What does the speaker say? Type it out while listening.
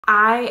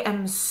I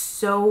am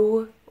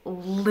so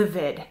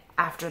livid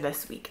after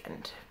this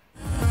weekend.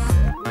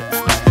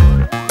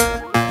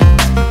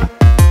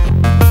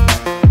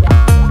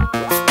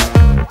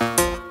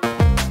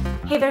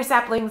 Hey there,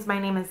 saplings. My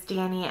name is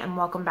Danny and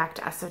welcome back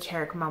to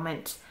Esoteric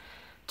Moment.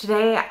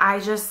 Today,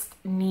 I just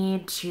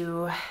need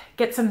to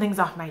get some things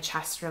off my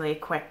chest really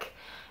quick,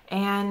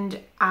 and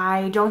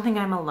I don't think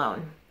I'm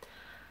alone.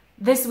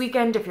 This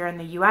weekend, if you're in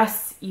the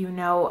US, you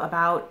know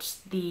about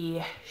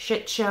the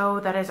shit show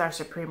that is our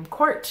Supreme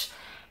Court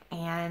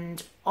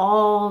and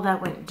all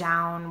that went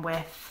down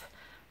with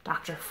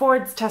Dr.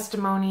 Ford's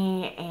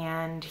testimony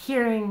and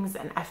hearings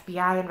and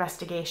FBI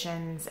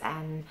investigations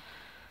and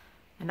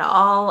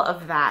all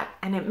of that.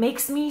 And it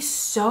makes me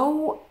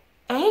so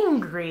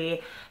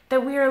angry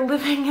that we are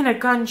living in a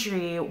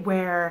country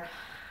where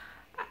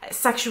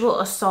sexual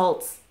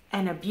assaults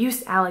and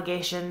abuse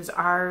allegations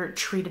are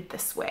treated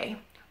this way,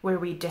 where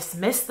we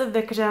dismiss the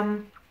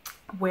victim,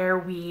 where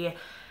we,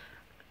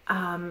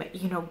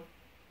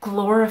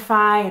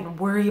 glorify and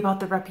worry about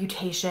the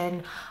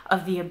reputation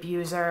of the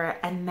abuser,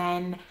 and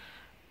then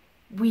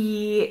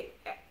we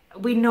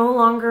no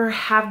longer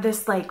have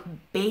this like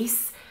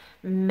base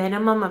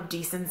minimum of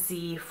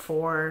decency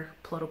for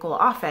political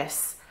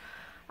office.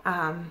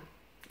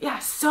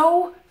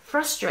 So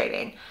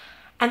frustrating.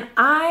 And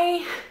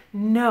I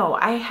know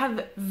I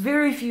have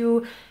very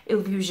few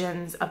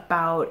illusions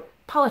about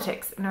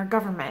politics in our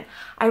government.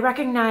 I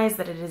recognize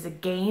that it is a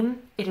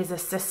game, it is a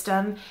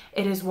system,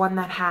 it is one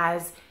that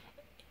has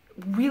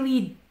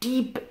really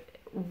deep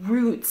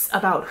roots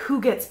about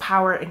who gets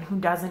power and who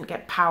doesn't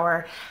get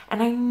power.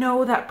 And I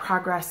know that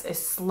progress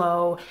is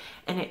slow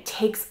and it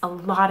takes a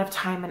lot of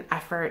time and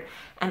effort.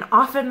 And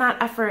often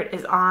that effort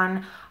is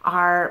on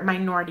our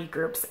minority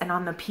groups and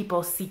on the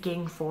people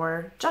seeking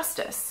for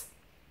justice.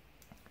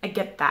 I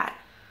get that.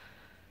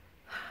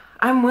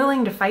 I'm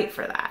willing to fight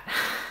for that.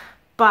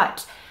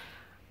 But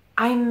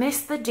I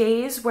miss the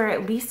days where,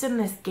 at least in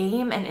this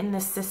game and in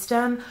this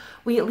system,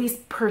 we at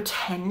least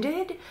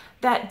pretended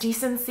that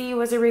decency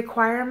was a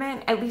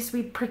requirement. At least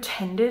we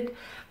pretended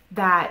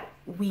that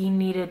we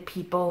needed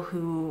people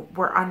who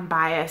were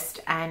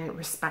unbiased and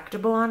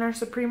respectable on our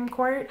Supreme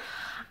Court.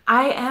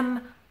 I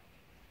am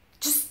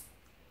just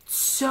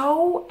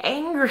so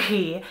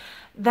angry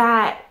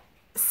that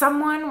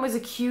someone was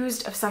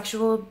accused of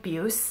sexual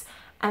abuse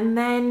and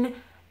then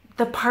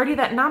the party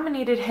that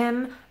nominated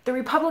him, the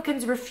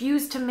Republicans,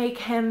 refused to make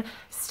him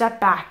step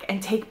back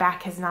and take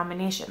back his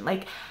nomination.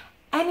 Like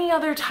any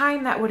other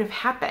time that would have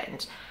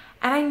happened.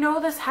 And I know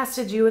this has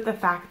to do with the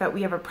fact that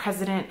we have a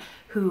president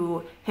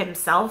who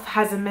himself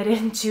has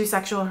admitted to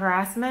sexual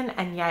harassment,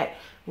 and yet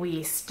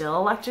we still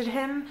elected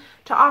him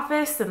to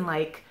office. And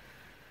like,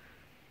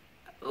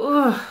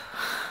 ugh.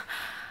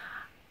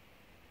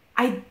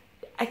 I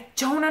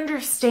don't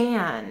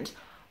understand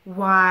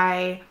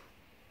why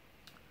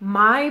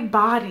my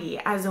body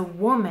as a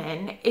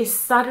woman is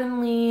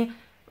suddenly,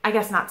 I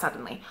guess not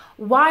suddenly,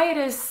 why it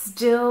is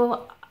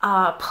still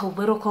a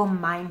political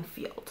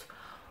minefield.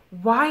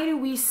 Why do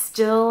we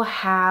still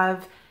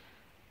have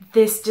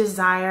this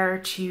desire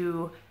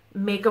to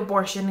make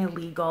abortion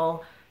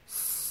illegal,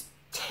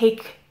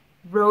 take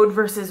Roe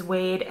versus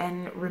Wade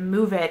and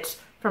remove it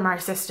from our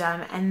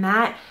system? And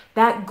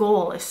that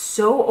goal is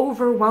so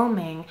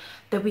overwhelming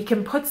that we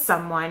can put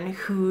someone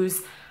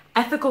whose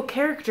ethical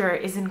character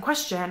is in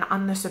question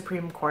on the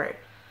Supreme Court.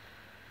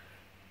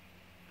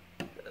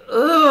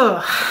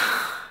 Ugh.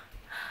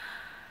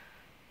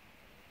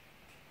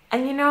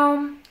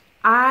 And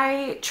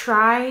I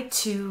try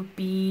to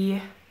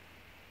be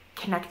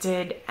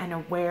connected and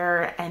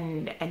aware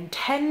and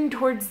tend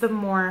towards the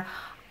more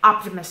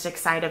optimistic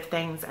side of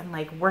things and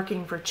like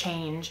working for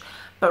change.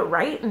 But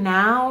right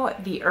now,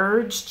 the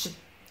urge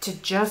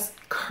to just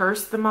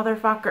curse the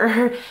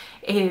motherfucker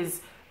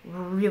is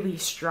really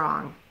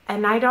strong.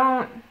 And I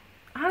don't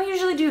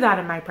usually do that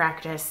in my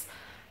practice,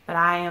 but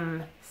I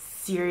am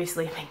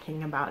seriously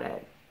thinking about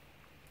it.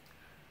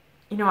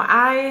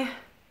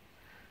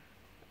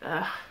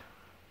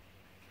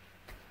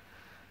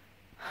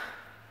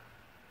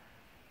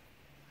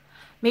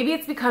 Maybe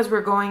it's because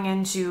we're going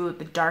into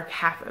the dark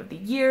half of the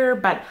year,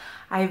 but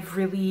I've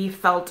really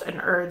felt an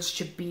urge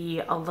to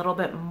be a little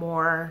bit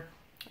more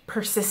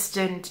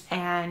persistent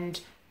and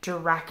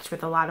direct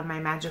with a lot of my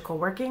magical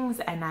workings.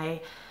 And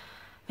I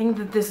think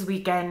that this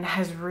weekend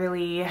has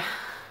really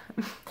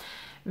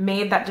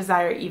made that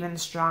desire even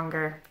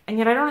stronger. And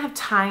yet I don't have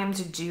time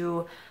to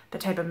do the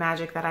type of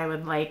magic that I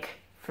would like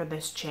for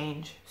this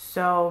change.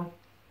 So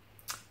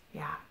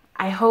yeah,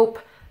 I hope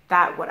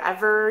that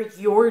whatever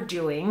you're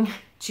doing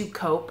to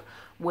cope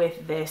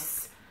with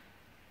this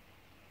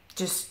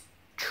just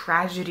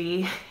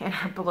tragedy in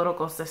our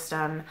political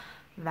system,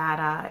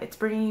 that it's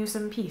bringing you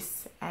some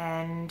peace.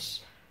 And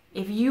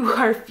if you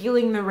are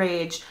feeling the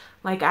rage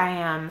like I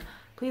am,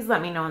 please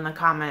let me know in the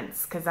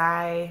comments, because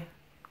I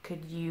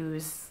could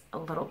use a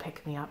little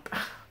pick-me-up.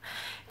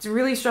 It's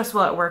really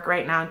stressful at work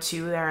right now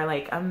too. There are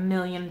like a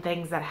million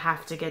things that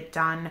have to get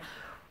done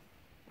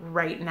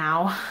right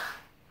now.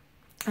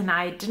 And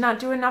I did not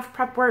do enough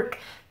prep work.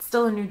 It's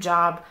still a new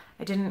job.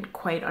 I didn't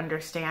quite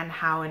understand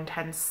how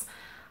intense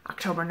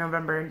October,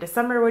 November, and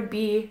December would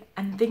be,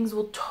 and things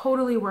will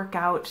totally work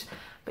out.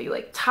 But you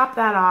like top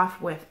that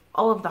off with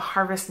all of the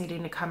harvest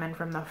needing to come in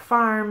from the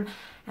farm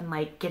and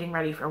like getting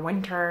ready for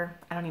winter.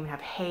 I don't even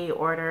have hay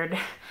ordered.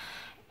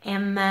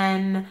 And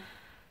then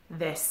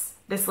this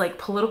like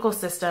political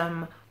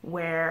system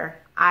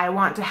where I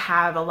want to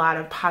have a lot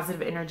of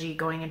positive energy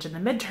going into the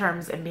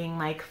midterms and being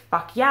like,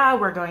 fuck yeah,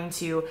 we're going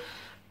to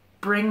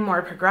bring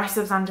more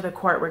progressives onto the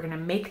court. We're going to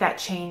make that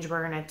change.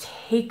 We're going to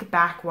take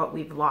back what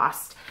we've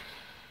lost.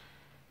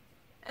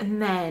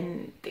 And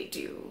then they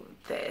do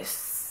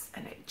this,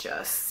 and it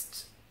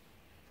just,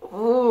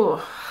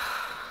 oh,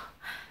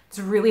 it's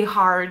really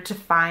hard to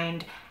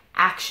find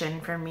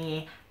action for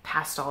me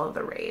past all of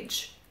the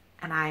rage.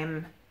 And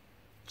I'm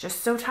just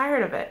so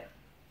tired of it.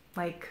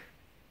 Like,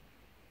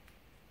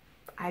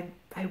 I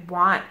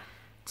want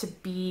to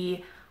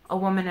be a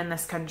woman in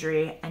this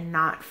country and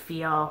not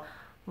feel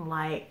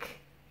like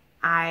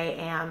I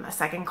am a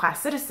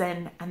second-class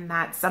citizen and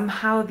that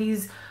somehow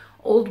these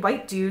old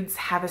white dudes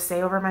have a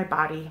say over my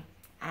body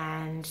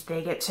and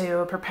they get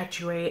to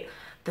perpetuate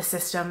the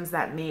systems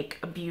that make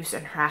abuse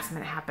and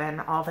harassment happen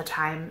all the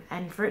time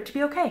and for it to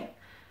be okay.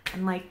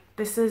 And like,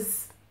 this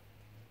is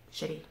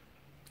shitty.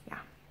 Yeah.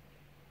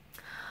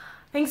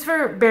 Thanks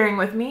for bearing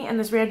with me in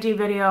this ranty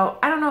video.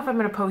 I don't know if I'm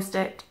going to post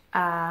it.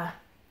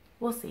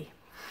 We'll see.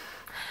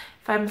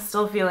 If I'm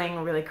still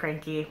feeling really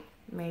cranky,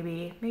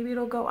 maybe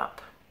it'll go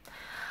up.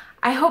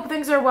 I hope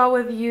things are well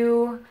with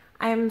you.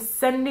 I'm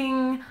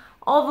sending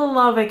all the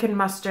love I can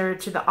muster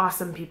to the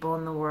awesome people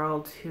in the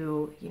world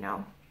who, you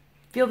know,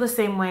 feel the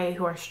same way,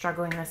 who are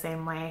struggling the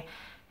same way.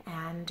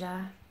 And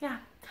yeah,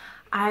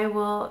 I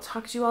will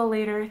talk to you all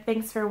later.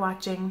 Thanks for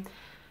watching.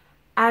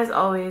 As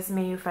always,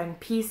 may you find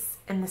peace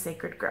in the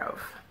sacred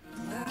grove.